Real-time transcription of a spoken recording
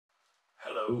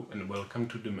Hello and welcome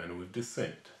to The Man with the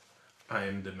Synth. I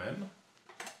am the man,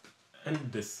 and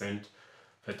the synth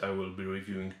that I will be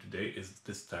reviewing today is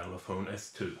the Stylophone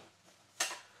S2.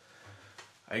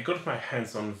 I got my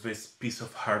hands on this piece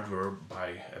of hardware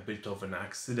by a bit of an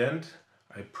accident.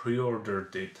 I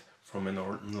pre-ordered it from an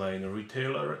online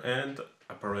retailer and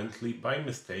apparently by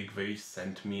mistake they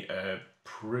sent me a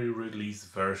pre-release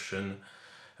version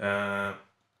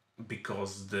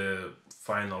because the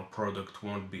final product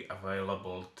won't be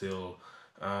available till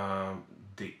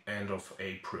the end of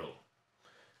April.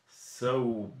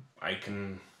 So I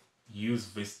can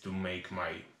use this to make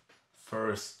my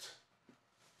first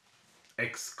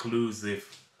exclusive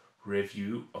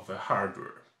review of a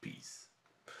hardware piece.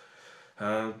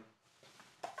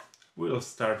 We'll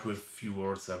start with a few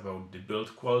words about the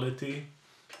build quality.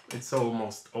 It's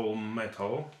almost all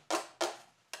metal,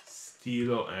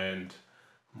 steel and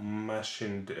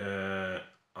machined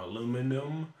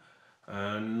aluminum.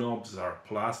 Knobs are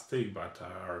plastic but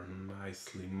are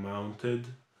nicely mounted,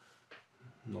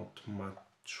 not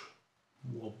much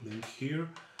wobbling here.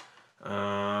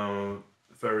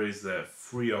 There is a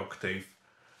 3-octave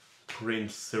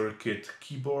print circuit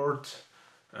keyboard,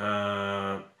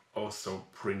 also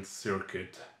print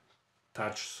circuit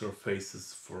touch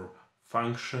surfaces for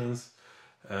functions.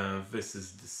 This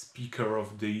is the speaker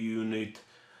of the unit.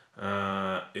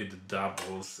 It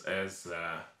doubles as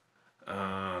a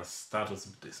status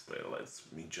display. Let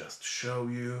me just show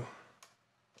you.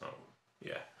 Oh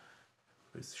yeah,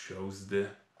 this shows the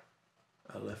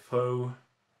LFO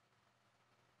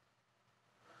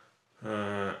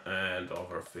and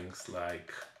other things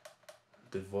like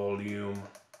the volume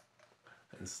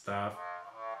and stuff.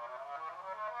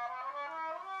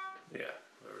 Yeah,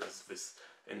 there is this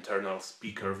internal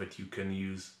speaker that you can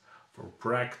use for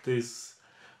practice.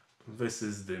 This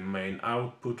is the main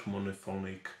output,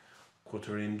 monophonic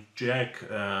 1/4-inch jack.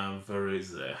 There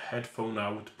is a headphone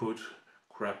output,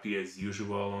 crappy as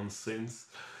usual on synths.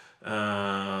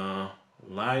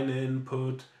 Line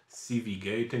input, CV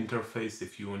gate interface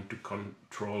if you want to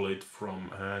control it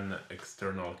from an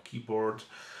external keyboard.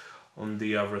 On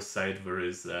the other side there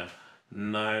is a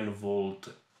 9-volt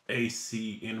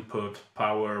AC input,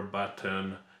 power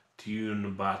button,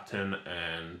 tune button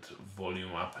and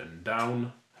volume up and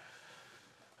down.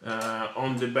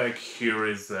 On the back here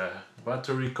is a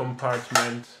battery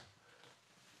compartment,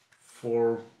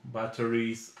 4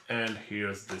 batteries, and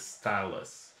here's the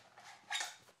stylus.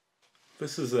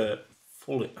 This is a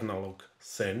fully analog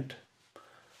synth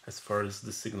as far as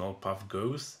the signal path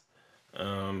goes.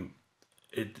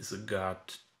 It's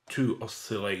got 2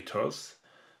 oscillators,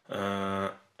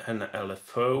 an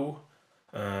LFO,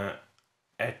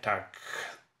 attack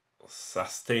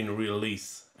sustain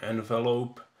release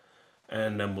envelope,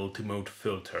 and a multimode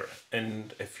filter,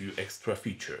 and a few extra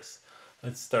features.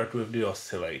 Let's start with the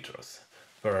oscillators.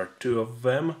 There are 2 of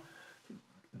them.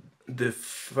 The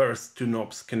first 2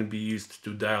 knobs can be used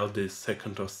to dial the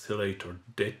second oscillator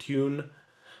detune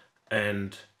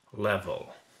and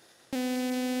level.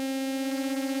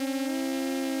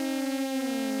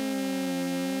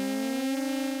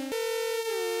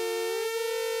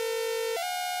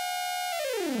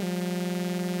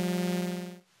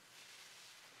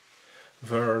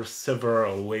 There are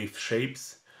several wave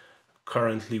shapes.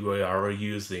 Currently we are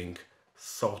using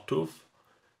sawtooth,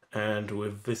 and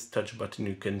with this touch button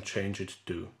you can change it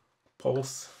to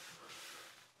pulse.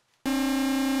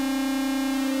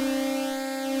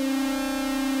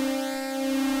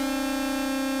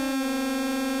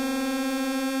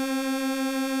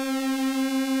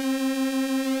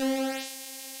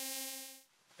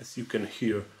 As you can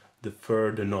hear, the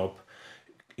third knob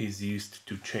is used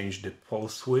to change the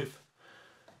pulse width.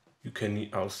 You can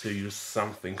also use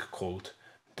something called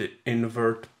the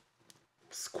invert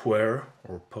square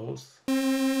or pulse.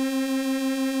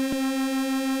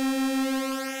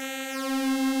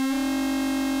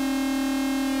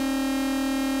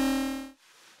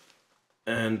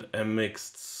 And a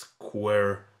mixed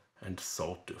square and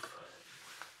sawtooth.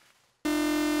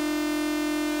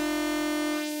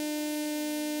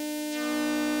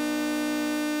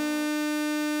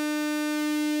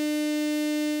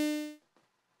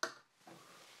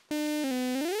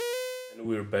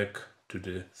 We're back to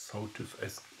the sawtooth.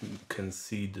 As you can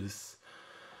see, this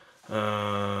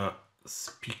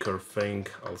speaker thing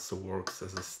also works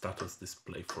as a status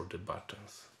display for the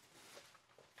buttons.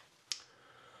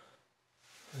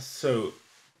 So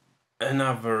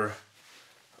another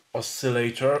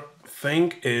oscillator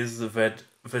thing is that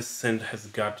this synth has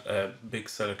got a big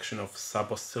selection of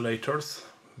sub-oscillators.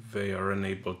 They are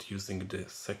enabled using the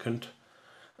second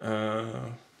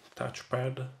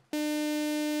touchpad.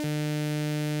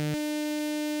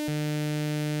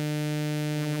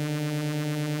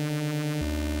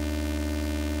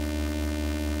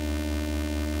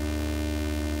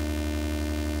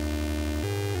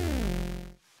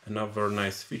 Another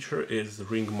nice feature is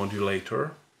ring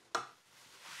modulator.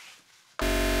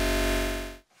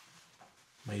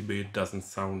 Maybe it doesn't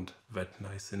sound that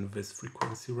nice in this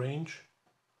frequency range.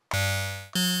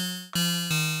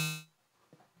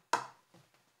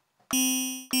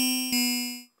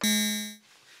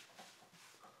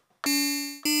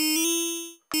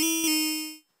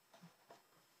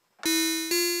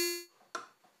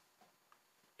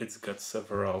 It's got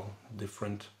several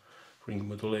different ring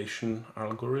modulation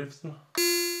algorithms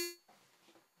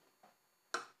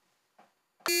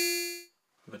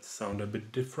that sound a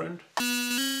bit different.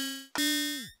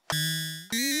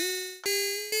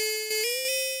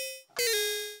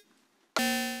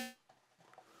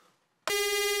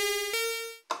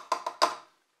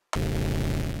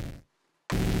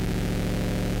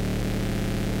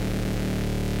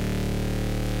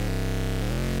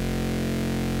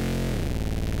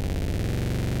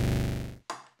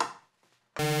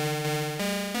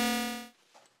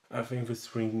 I think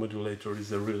this ring modulator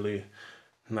is a really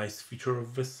nice feature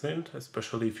of this synth,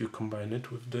 especially if you combine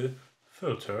it with the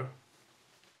filter.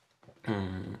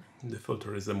 The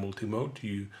filter is a multi-mode.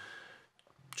 You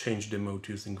change the mode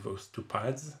using those two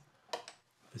pads.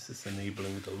 This is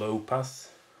enabling the low pass.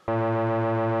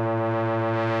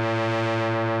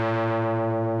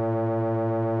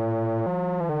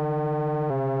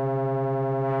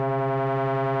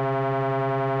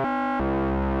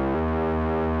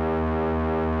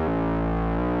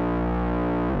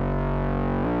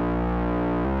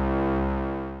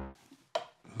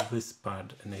 This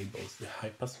pad enables the high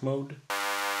pass mode.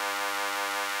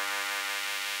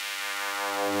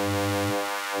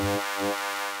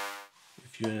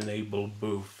 If you enable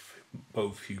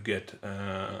both you get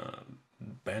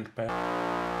band pass.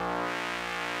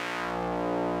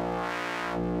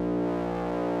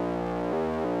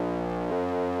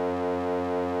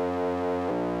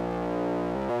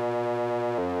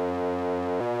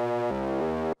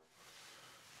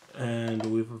 And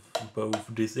with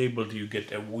both disabled you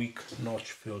get a weak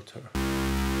notch filter.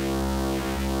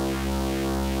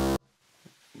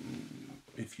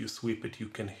 If you sweep it you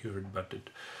can hear it, but it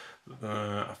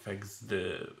affects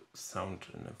the sound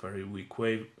in a very weak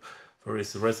way. There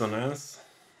is resonance.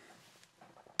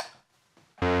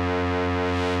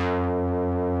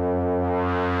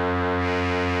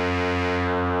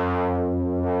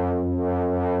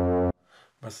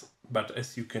 But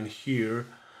as you can hear,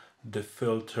 the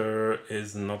filter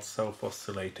is not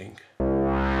self-oscillating.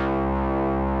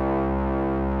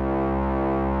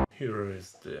 Here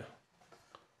is the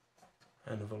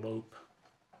envelope.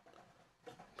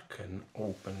 It can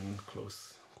open and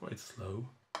close quite slow.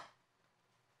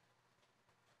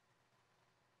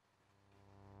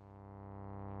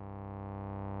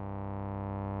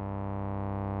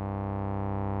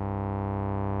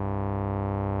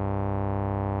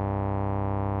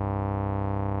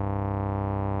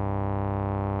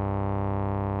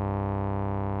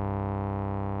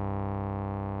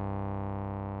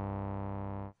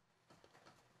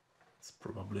 It's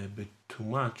probably a bit too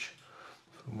much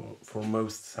for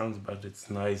most sounds, but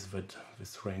it's nice that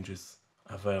this range is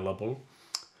available.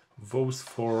 Those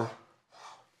four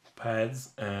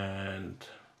pads and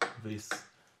these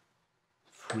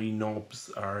three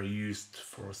knobs are used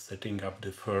for setting up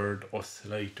the third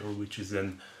oscillator, which is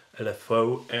an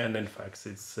LFO, and in fact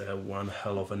it's one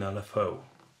hell of an LFO.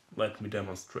 Let me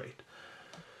demonstrate.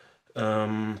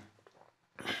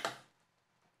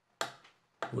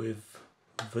 With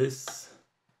this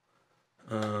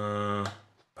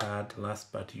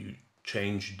last pad you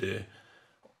change the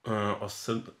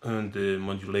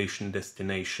modulation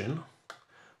destination,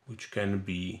 which can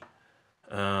be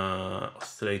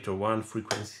oscillator 1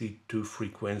 frequency, 2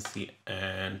 frequency,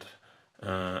 and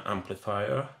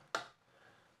amplifier.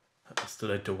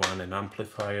 Oscillator 1 and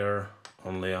amplifier,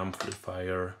 only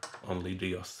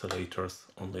the oscillators,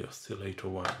 only oscillator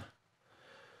 1.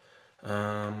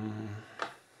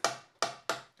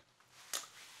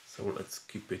 So let's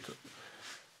keep it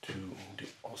to the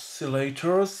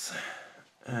oscillators,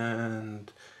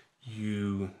 and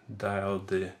you dial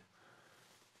the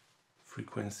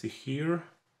frequency here,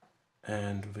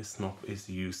 and this knob is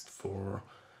used for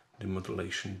the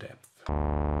modulation depth.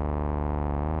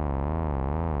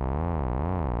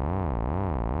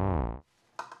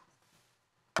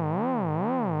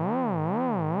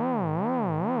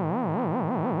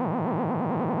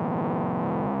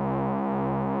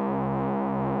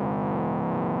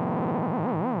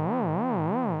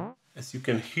 As you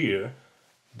can hear,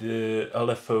 the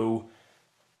LFO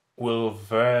will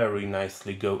very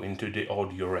nicely go into the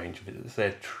audio range. This is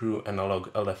a true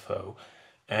analog LFO,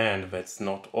 and that's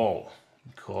not all,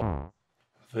 because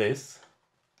this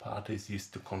part is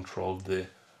used to control the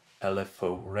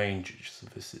LFO ranges.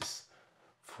 This is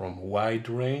from wide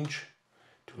range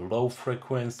to low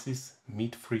frequencies,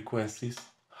 mid frequencies,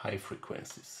 high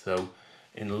frequencies. So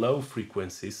in low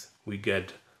frequencies we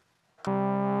get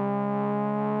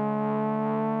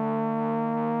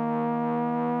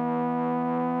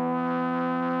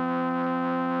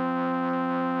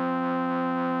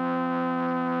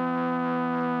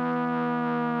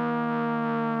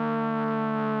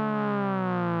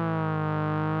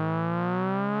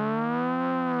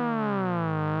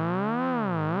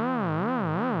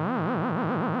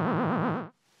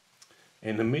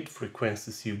in the mid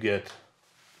frequencies you get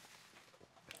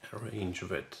a range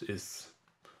that is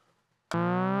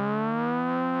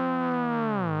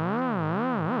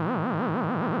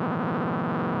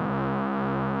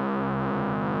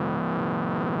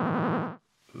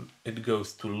it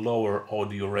goes to lower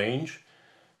audio range,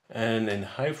 and in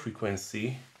high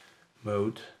frequency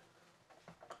mode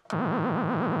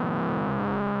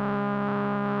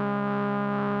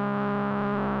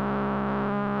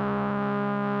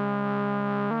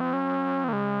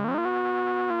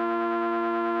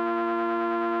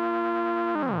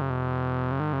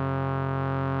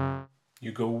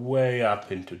you go way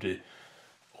up into the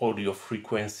audio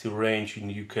frequency range,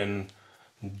 and you can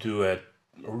do a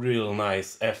real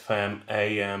nice FM,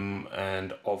 AM,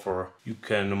 and over. You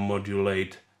can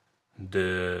modulate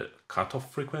the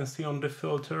cutoff frequency on the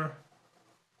filter.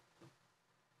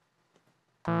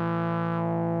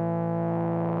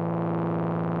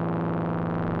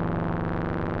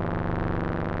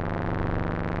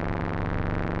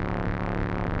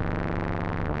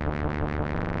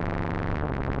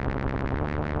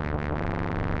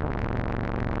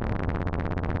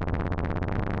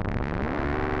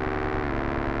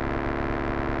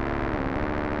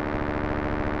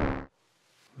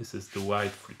 This is the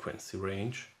wide frequency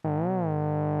range.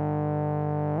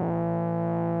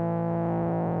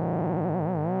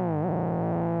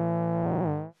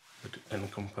 It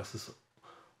encompasses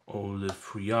all the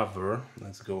three other.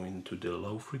 Let's go into the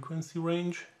low frequency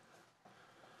range.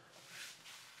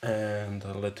 And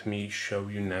let me show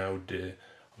you now the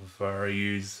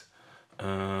various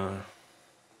LFO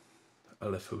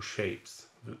shapes.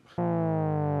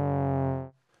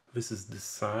 This is the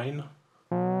sine.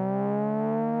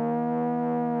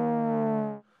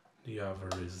 The other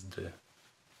is the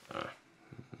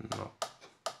not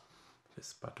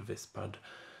this pad,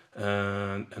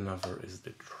 and another is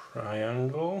the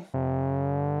triangle.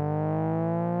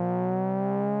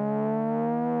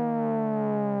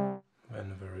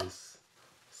 Then there is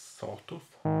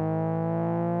sawtooth.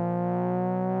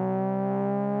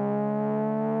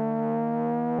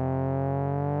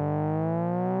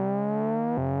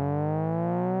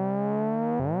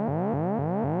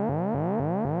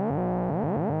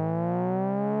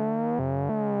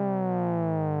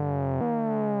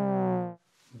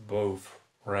 Both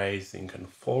rising and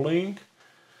falling.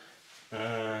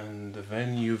 And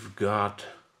then you've got,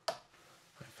 I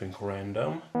think,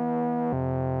 random.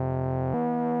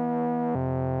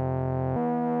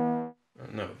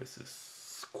 No, this is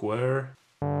square.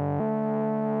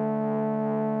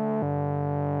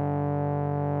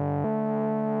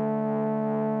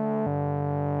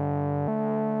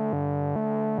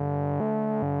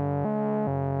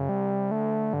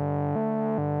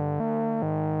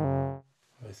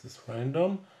 This is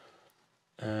random.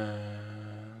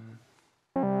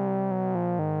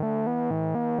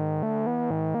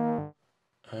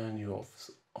 And you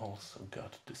also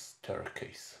got the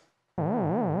staircase,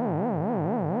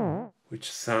 which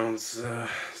sounds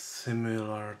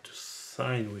similar to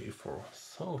sine wave or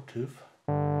sawtooth.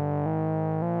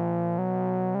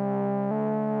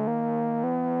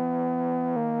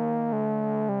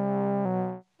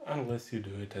 Unless you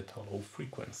do it at a low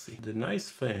frequency. The nice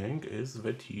thing is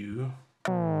that you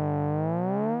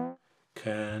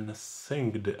can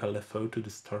sync the LFO to the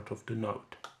start of the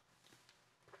note.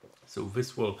 So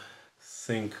this will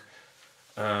sync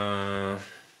the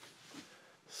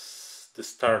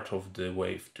start of the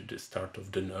wave to the start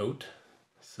of the note.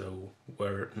 So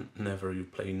whenever you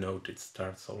play note, it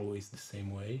starts always the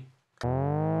same way.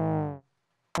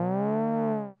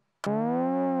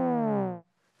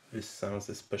 This sounds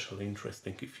especially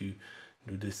interesting if you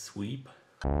do this sweep.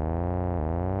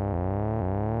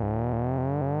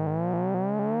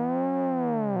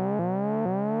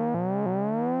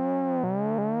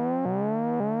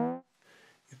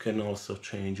 You can also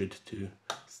change it to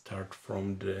start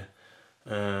from the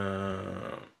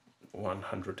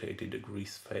 180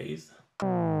 degrees phase.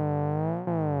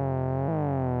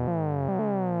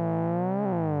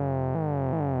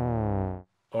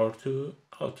 Or to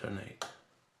alternate.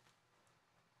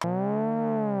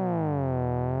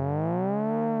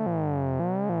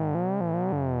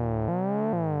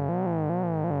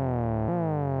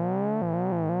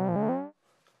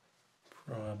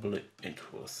 probably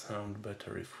it will sound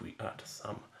better if we add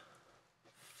some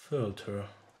filter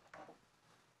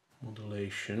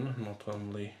modulation, not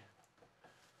only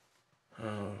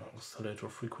oscillator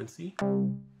frequency.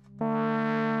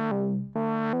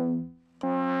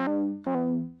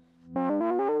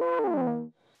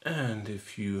 And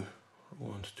if you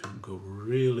want to go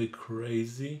really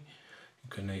crazy, you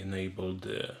can enable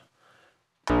the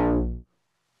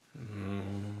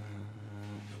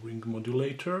ring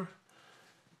modulator.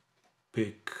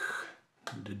 Pick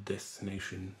the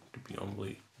destination to be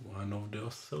only one of the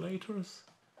oscillators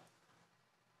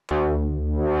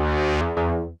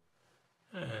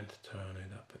and turn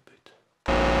it up a bit.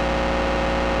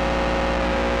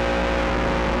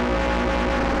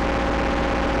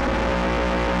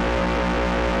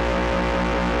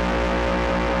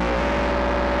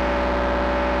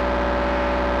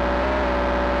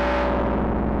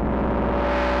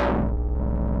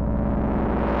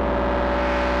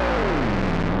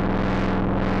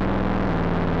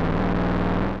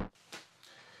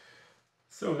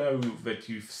 So now that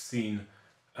you've seen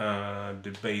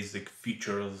the basic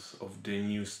features of the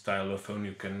new Stylophone,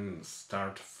 you can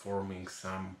start forming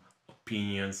some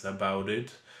opinions about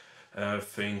it,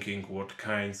 thinking what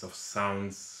kinds of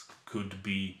sounds could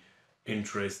be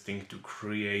interesting to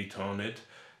create on it.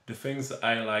 The things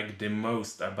I like the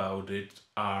most about it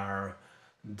are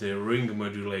the ring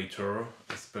modulator,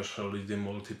 especially the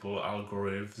multiple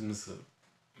algorithms.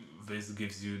 This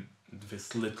gives you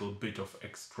this little bit of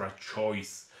extra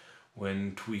choice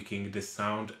when tweaking the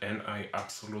sound, and I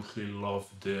absolutely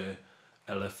love the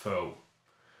LFO.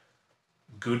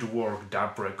 Good work,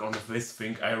 Dubreq, on this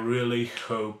thing. I really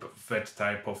hope that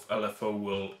type of LFO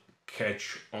will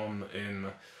catch on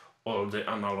in all the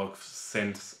analog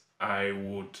synths. I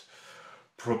would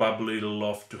probably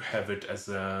love to have it as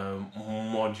a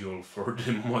module for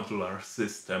the modular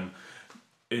system.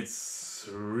 It's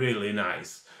really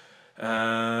nice.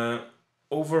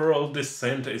 Overall, this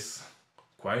synth is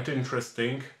quite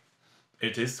interesting.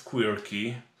 It is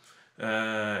quirky.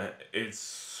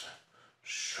 It's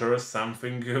sure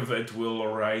something that will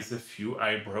raise a few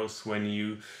eyebrows when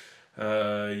you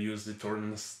use it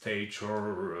on stage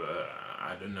or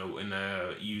I don't know, in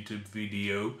a YouTube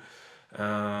video.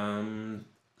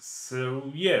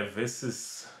 So yeah, this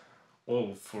is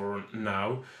all for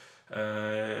now.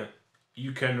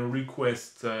 You can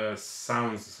request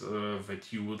sounds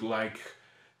that you would like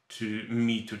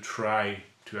me to try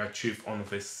to achieve on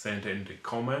this synth in the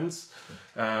comments.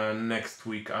 Next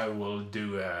week I will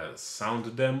do a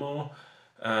sound demo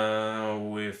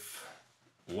with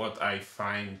what I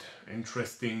find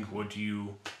interesting, what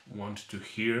you want to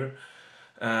hear.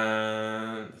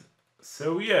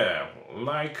 So yeah,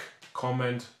 like,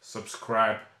 comment,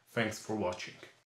 subscribe. Thanks for watching.